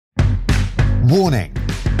Warning: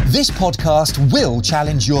 this podcast will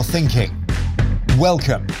challenge your thinking.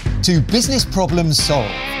 Welcome to Business Problems Solved.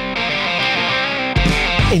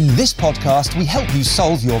 In this podcast, we help you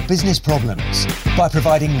solve your business problems by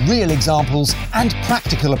providing real examples and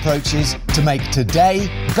practical approaches to make today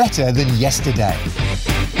better than yesterday.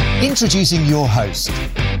 Introducing your host,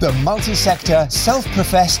 the multi-sector,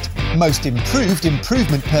 self-professed, most improved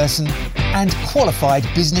improvement person and qualified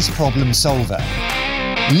business problem solver,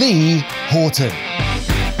 Lee Horton.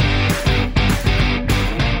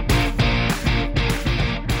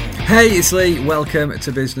 Hey, it's Lee. Welcome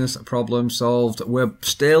to Business Problem Solved. We're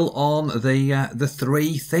still on the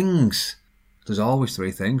three things. There's always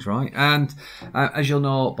three things, right? And as you'll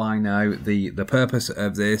know by now, the purpose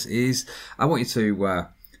of this is I want you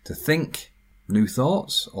to think new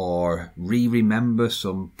thoughts or remember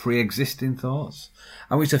some pre-existing thoughts.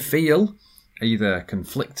 I want you to feel either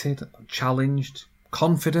conflicted, challenged,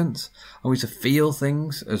 confident. I want you to feel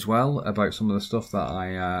things as well about some of the stuff that I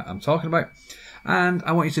am talking about. And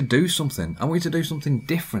I want you to do something. I want you to do something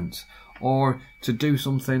different, or to do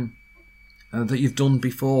something that you've done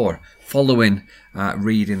before, following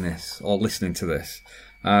reading this or listening to this.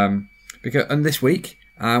 And this week,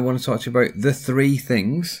 I want to talk to you about the three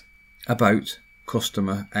things about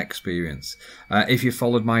customer experience. If you've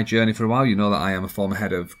followed my journey for a while, you know that I am a former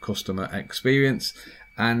head of customer experience.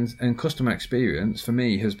 And customer experience, for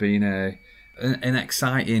me, has been an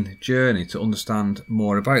exciting journey to understand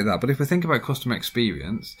more about that. But if we think about customer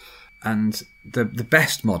experience and the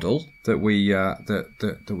best model that we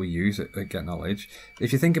use at Get Knowledge,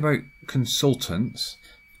 if you think about consultants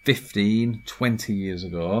 15, 20 years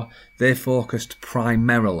ago, they focused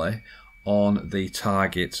primarily on the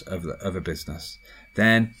target of a business.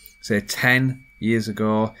 Then, say 10 years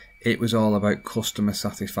ago, it was all about customer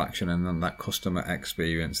satisfaction and then that customer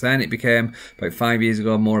experience. Then it became, about 5 years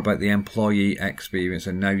ago, more about the employee experience.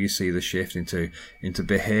 And now you see the shift into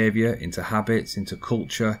behaviour, into habits, into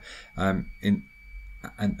culture, and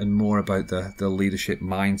more about the leadership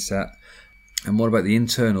mindset and more about the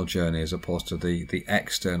internal journey as opposed to the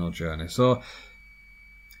external journey. So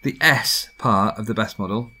the S part of the best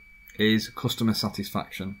model is customer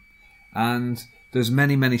satisfaction. And there's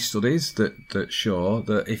many studies that show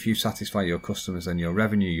that if you satisfy your customers, then your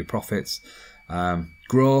revenue, your profits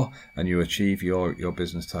grow and you achieve your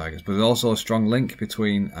business targets. But there's also a strong link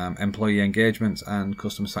between employee engagement and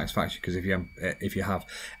customer satisfaction, because if you have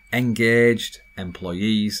engaged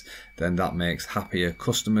employees, then that makes happier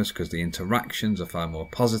customers because the interactions are far more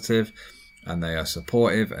positive and they are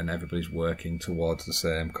supportive and everybody's working towards the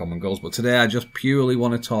same common goals. But today I just purely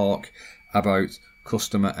want to talk about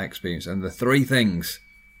customer experience and the three things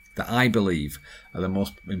that I believe are the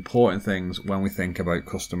most important things when we think about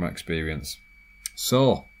customer experience.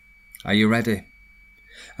 So, are you ready?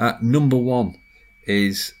 Number one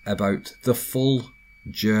is about the full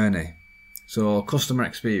journey. So, customer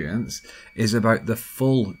experience is about the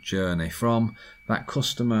full journey from that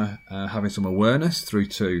customer having some awareness through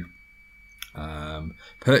to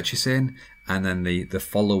purchasing, and then the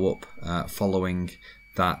follow-up following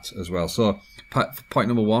that as well. So point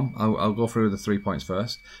number one, I'll go through the 3 points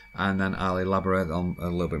first and then I'll elaborate on a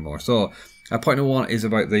little bit more. So point number one is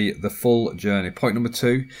about the full journey. Point number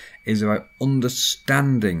two is about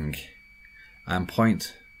understanding, and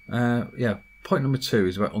point number two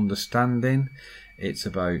is about understanding. It's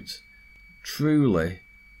about truly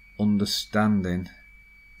understanding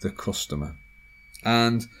the customer.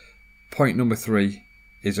 And point number three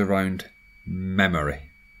is around memory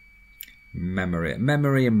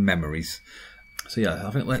and memories. So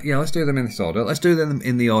I think let's do them in this order. Let's do them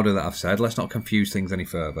in the order that I've said. Let's not confuse things any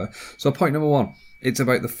further. So point number one, it's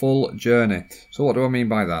about the full journey. So what do I mean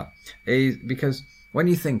by that? Is because when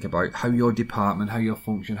you think about how your department, how your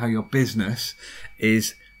function, how your business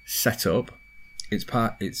is set up, it's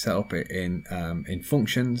set up in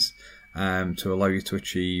functions to allow you to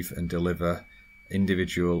achieve and deliver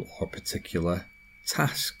individual or particular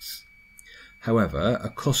tasks. However, a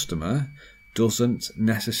customer doesn't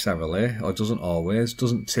necessarily, or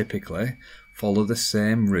doesn't typically follow the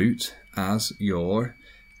same route as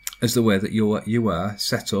the way that you are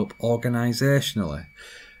set up organisationally.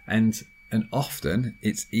 And often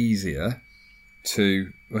it's easier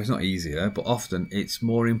to, well, it's not easier, but often it's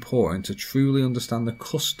more important to truly understand the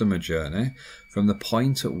customer journey from the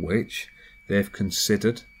point at which they've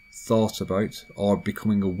considered, thought about, or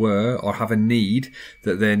becoming aware, or have a need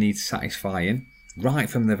that they need satisfying right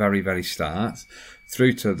from the very, very start,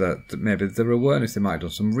 through to maybe their awareness. They might have done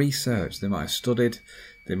some research, they might have studied,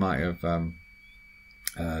 they might have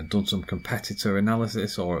done some competitor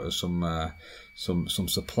analysis or some some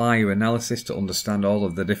supplier analysis to understand all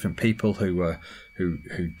of the different people who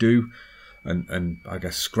do and I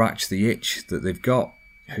guess scratch the itch that they've got,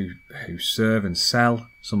 who serve and sell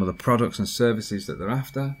some of the products and services that they're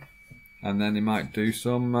after. And then they might do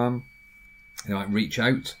some they might reach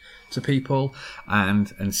out to people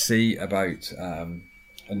and see about and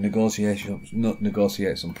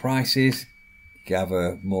negotiate some prices,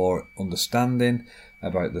 gather more understanding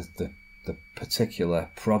about the particular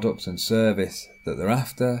product and service that they're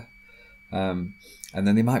after, and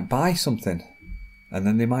then they might buy something, and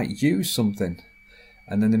then they might use something,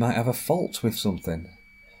 and then they might have a fault with something,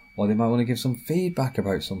 or they might want to give some feedback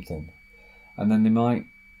about something, and then they might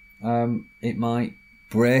it might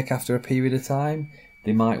break after a period of time.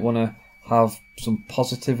 They might want to have some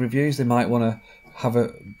positive reviews. They might want to have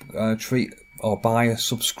a treat or buy a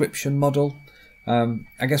subscription model.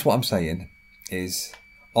 I guess what I'm saying is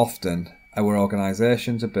often our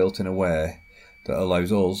organisations are built in a way that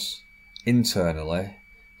allows us internally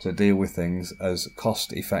to deal with things as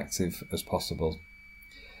cost effective as possible.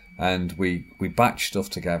 And we batch stuff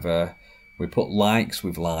together, we put likes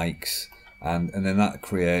with likes, and then that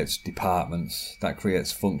creates departments, that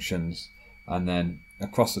creates functions, and then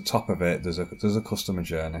across the top of it there's a customer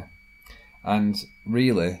journey. And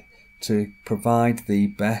really, to provide the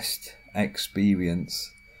best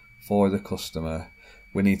experience for the customer,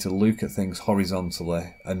 we need to look at things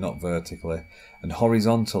horizontally and not vertically. And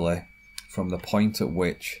horizontally, from the point at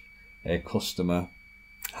which a customer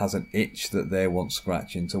has an itch that they want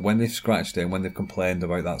scratching, to when they've scratched it and when they've complained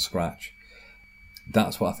about that scratch.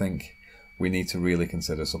 That's what I think we need to really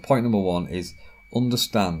consider. So point number 1 is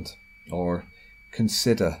understand or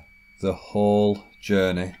consider the whole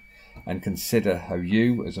journey, and consider how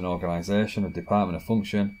you as an organisation, a department, a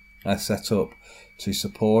function are set up to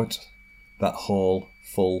support that whole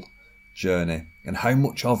full journey, and how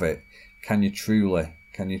much of it can you truly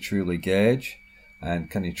gauge, and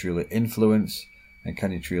can you truly influence, and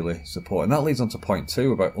can you truly support. And that leads on to point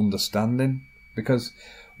 2 about understanding, because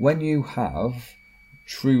when you have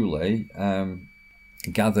truly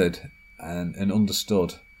gathered and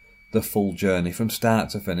understood the full journey from start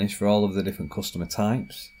to finish for all of the different customer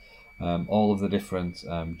types, all of the different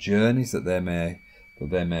journeys that they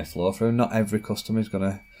may flow through. Not every customer is going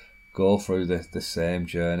to go through the same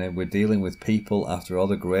journey. We're dealing with people, after all,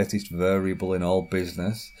 the greatest variable in all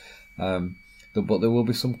business. But there will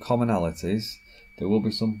be some commonalities, there will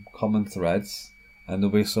be some common threads, and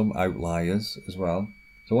there'll be some outliers as well.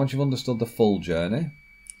 So once you've understood the full journey,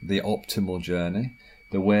 the optimal journey,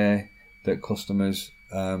 the way that customers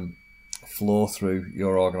flow through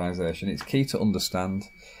your organisation, it's key to understand,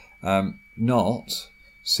 not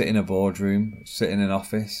sit in a boardroom, sit in an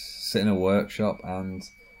office, sit in a workshop and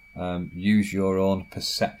use your own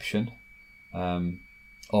perception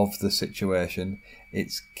of the situation.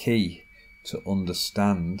 It's key to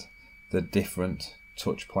understand the different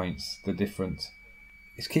touch points,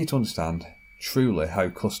 it's key to understand truly how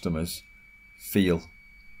customers feel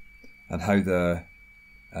and how their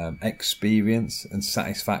experience and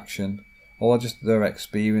satisfaction, or just their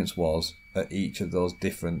experience was at each of those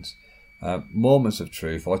different moments of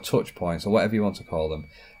truth or touch points or whatever you want to call them.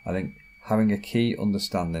 I think having a key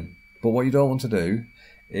understanding. But what you don't want to do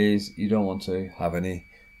is you don't want to have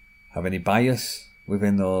any bias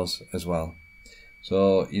within those as well.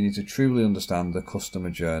 So you need to truly understand the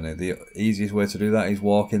customer journey. The easiest way to do that is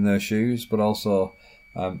walk in their shoes, but also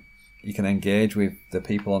you can engage with the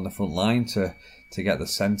people on the front line to get the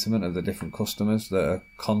sentiment of the different customers that are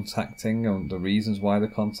contacting and the reasons why they're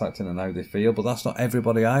contacting and how they feel. But that's not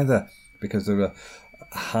everybody either, because there are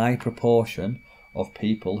a high proportion of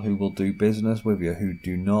people who will do business with you who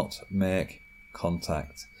do not make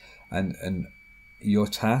contact. And your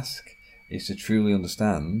task is to truly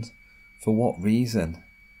understand for what reason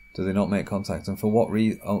do they not make contact, and for what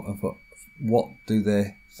do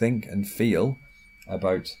they think and feel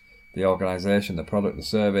about the organisation, the product, the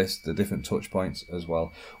service, the different touch points as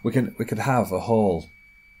well. We could have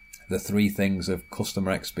the 3 things of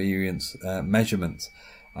customer experience measurement,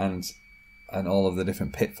 and all of the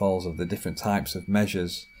different pitfalls of the different types of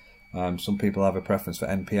measures. Some people have a preference for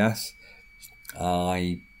NPS.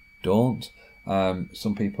 I don't.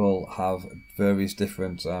 Some people have various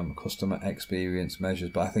different customer experience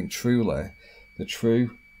measures, but I think truly the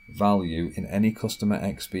true value in any customer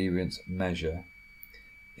experience measure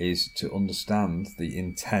is to understand the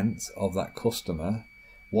intent of that customer,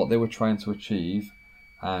 what they were trying to achieve,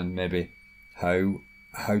 and maybe how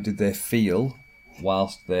did they feel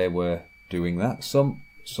whilst they were doing that. Some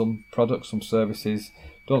products, some services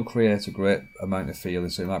don't create a great amount of feeling,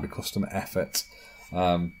 so it might be customer effort.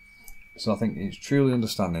 So I think it's truly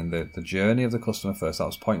understanding the journey of the customer first. That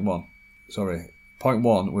was point one. Point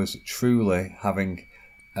one was truly having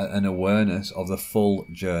an awareness of the full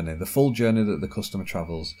journey that the customer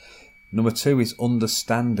travels. Number two is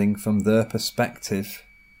understanding from their perspective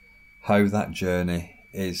how that journey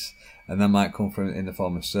is. And that might come from in the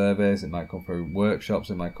form of surveys, it might come from workshops,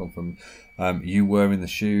 it might come from you wearing the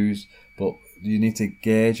shoes, but you need to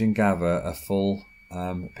gauge and gather a full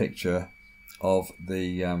picture of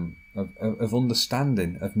the of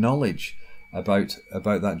understanding, of knowledge about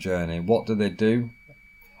that journey. What do they do?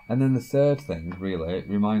 And then the third thing, really, it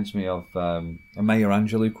reminds me of a Maya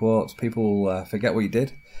Angelou quote: people forget what you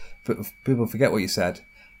did, people forget what you said,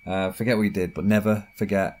 forget what you did, but never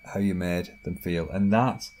forget how you made them feel. And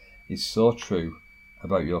that is so true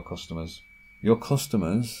about your customers. Your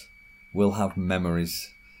customers will have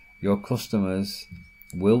memories. Your customers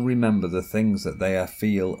will remember the things that they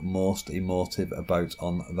feel most emotive about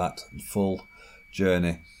on that full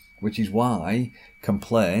journey, which is why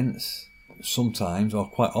complaints sometimes, or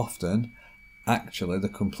quite often, actually the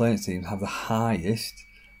complaints teams have the highest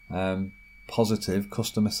positive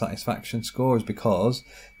customer satisfaction scores, because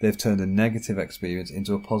they've turned a negative experience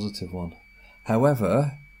into a positive one.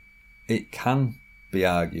 However, it can be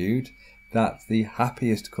argued that the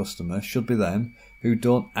happiest customers should be them who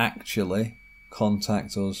don't actually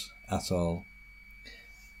contact us at all.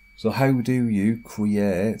 So how do you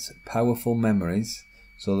create powerful memories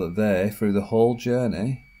so that they, through the whole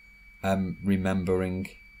journey, remembering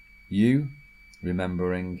you,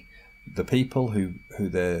 remembering the people who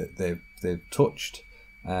they've touched,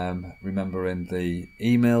 remembering the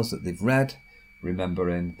emails that they've read,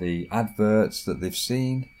 remembering the adverts that they've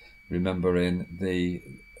seen, remembering the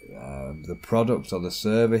product or the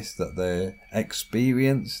service that they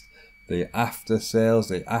experienced, the after sales,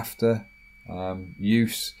 the after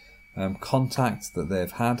use contact that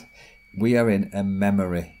they've had. We are in a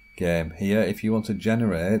memory game here. If you want to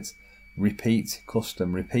generate repeat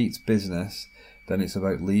business, then it's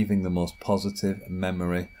about leaving the most positive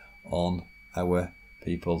memory on our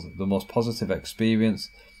people, the most positive experience.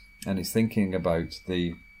 And it's thinking about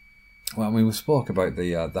we spoke about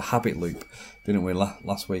the habit loop, didn't we,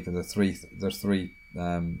 last week? And there's three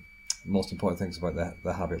most important things about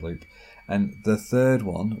the habit loop. And the third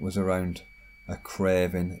one was around a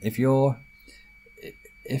craving.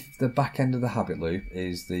 If the back end of the habit loop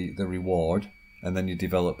is the reward, and then you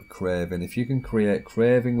develop craving, if you can create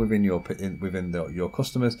craving within your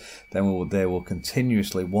customers, then they will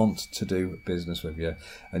continuously want to do business with you.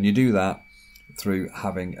 And you do that through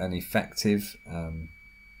having an effective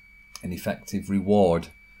reward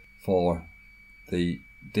for the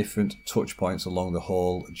different touch points along the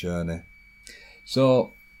whole journey.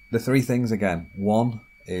 So the three things again: one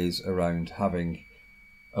is around having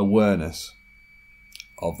awareness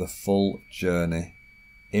of the full journey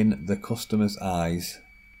in the customer's eyes,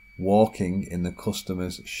 walking in the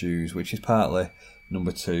customer's shoes, which is partly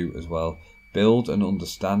number two as well. Build an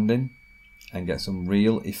understanding and get some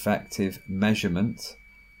real effective measurement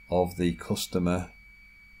of the customer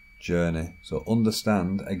journey. So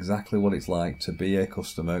understand exactly what it's like to be a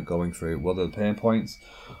customer going through. What are the pain points?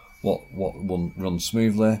 What runs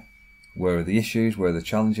smoothly? Where are the issues? Where are the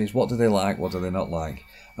challenges? What do they like? What do they not like?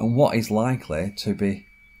 And what is likely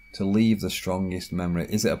to leave the strongest memory?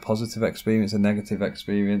 Is it a positive experience, a negative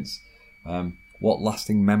experience? What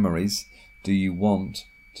lasting memories do you want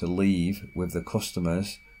to leave with the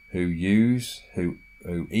customers who use, who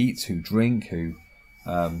eat, who drink, who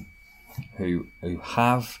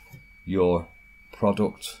have your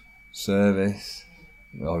product, service,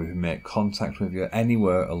 or who make contact with you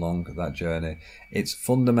anywhere along that journey? It's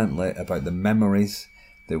fundamentally about the memories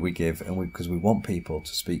that we give, and because we want people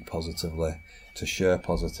to speak positively, to share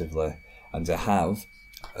positively, and to have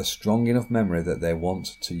a strong enough memory that they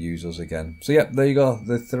want to use us again. So yeah, there you go,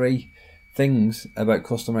 the three things about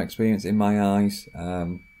customer experience in my eyes.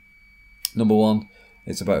 Number one,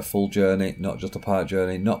 it's about a full journey, not just a part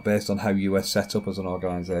journey, not based on how you are set up as an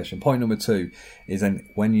organisation. Point number two is then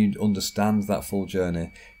when you understand that full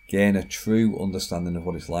journey, gain a true understanding of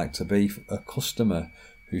what it's like to be a customer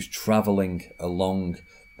who's travelling along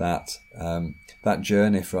that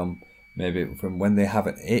journey from when they have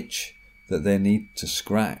an itch that they need to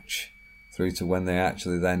scratch through to when they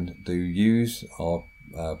actually then do use or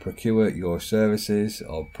procure your services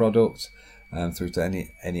or product, through to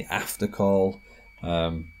any after call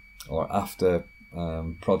or after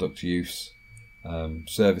product use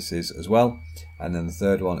services as well. And then the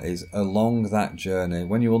third one is along that journey,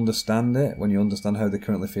 when you understand it, when you understand how they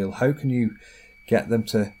currently feel, how can you get them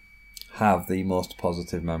to have the most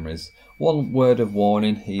positive memories? One word of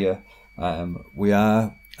warning here, we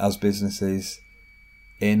are as businesses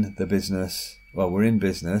in the business, well, we're in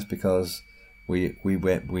business because we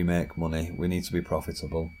make money. We need to be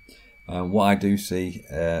profitable. What I do see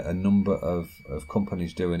a number of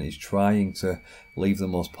companies doing is trying to leave the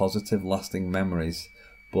most positive, lasting memories,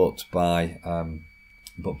 but by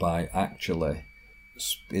actually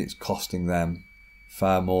it's costing them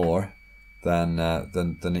far more than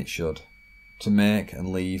it should. To make and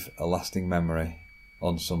leave a lasting memory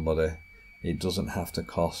on somebody, it doesn't have to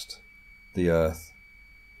cost the earth.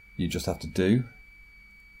 You just have to do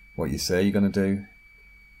what you say you're going to do,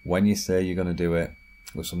 when you say you're going to do it,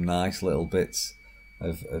 with some nice little bits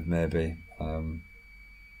of maybe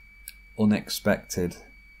unexpected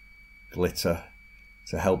glitter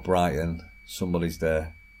to help brighten somebody's day.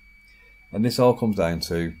 And this all comes down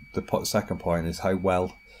to the second point is, how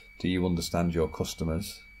well do you understand your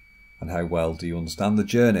customers, and how well do you understand the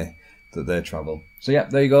journey that they travel? So yeah,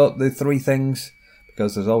 there you go, the 3 things,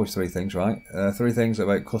 because there's always 3 things, right? 3 things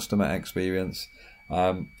about customer experience.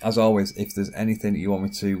 As always, if there's anything that you want me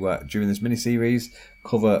to, during this mini-series,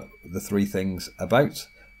 cover the 3 things about,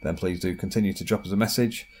 then please do continue to drop us a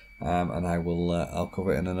message, and I'll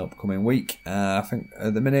cover it in an upcoming week. I think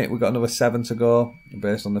at the minute we've got another 7 to go,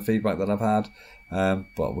 based on the feedback that I've had,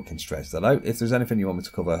 but we can stretch that out. If there's anything you want me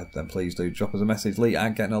to cover, then please do drop us a message,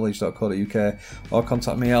 lee@getknowledge.co.uk, or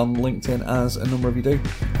contact me on LinkedIn, as a number of you do.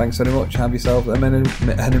 Thanks very much. Have yourself an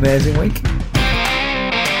amazing week.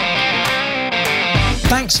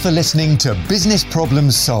 Thanks for listening to Business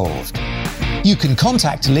Problems Solved. You can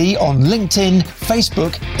contact Lee on LinkedIn,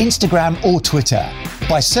 Facebook, Instagram or Twitter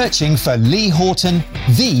by searching for Lee Horton,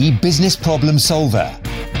 the Business Problem Solver,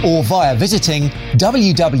 or via visiting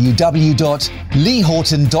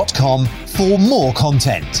www.leehorton.com for more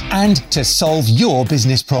content and to solve your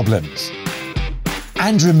business problems.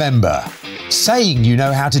 And remember, saying you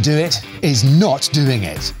know how to do it is not doing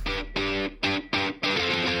it.